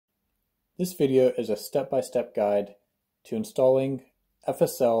This video is a step-by-step guide to installing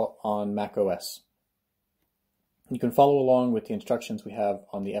FSL on macOS. You can follow along with the instructions we have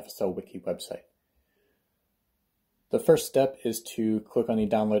on the FSL Wiki website. The first step is to click on the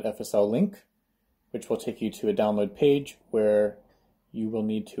Download FSL link, which will take you to a download page where you will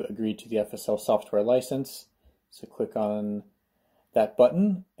need to agree to the FSL software license. So click on that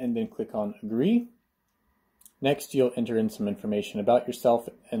button and then click on Agree. Next, you'll enter in some information about yourself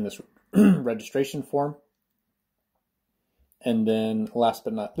in this registration form. And then last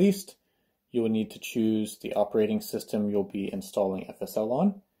but not least, you will need to choose the operating system you'll be installing FSL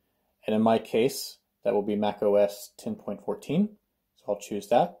on. And in my case, that will be macOS 10.14. So I'll choose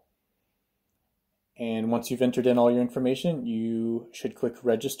that. And once you've entered in all your information, you should click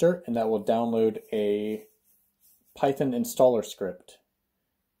register, and that will download a Python installer script.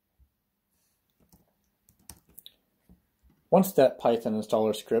 Once that Python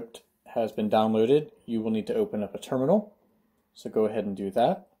installer script has been downloaded, you will need to open up a terminal. So go ahead and do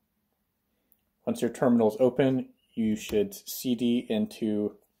that. Once your terminal is open, you should cd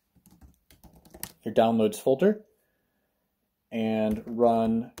into your downloads folder and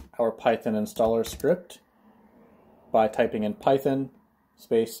run our Python installer script by typing in python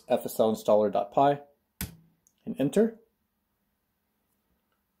space fslinstaller.py and enter.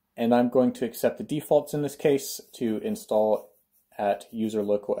 And I'm going to accept the defaults in this case to install at user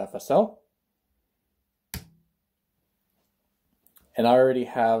local FSL. And I already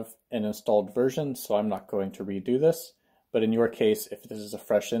have an installed version, so I'm not going to redo this. But in your case, if this is a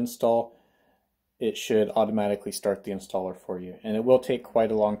fresh install, it should automatically start the installer for you. And it will take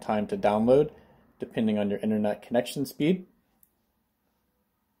quite a long time to download, depending on your internet connection speed.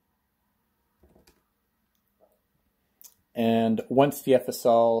 And once the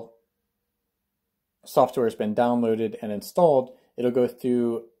FSL software has been downloaded and installed, it'll go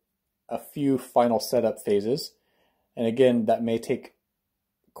through a few final setup phases. And again, that may take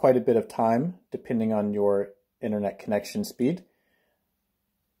quite a bit of time, depending on your internet connection speed.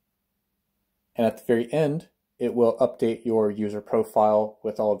 And at the very end, it will update your user profile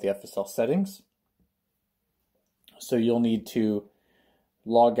with all of the FSL settings. So you'll need to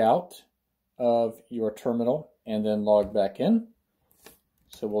log out of your terminal and then log back in.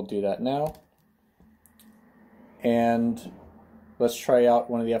 So we'll do that now. And let's try out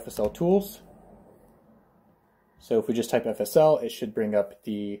one of the FSL tools. So if we just type FSL, it should bring up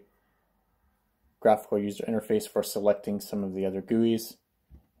the graphical user interface for selecting some of the other GUIs.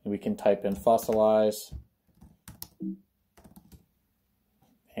 We can type in fossilize,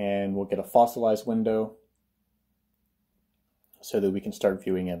 and we'll get a fossilize window so that we can start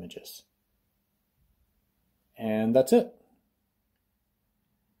viewing images. And that's it.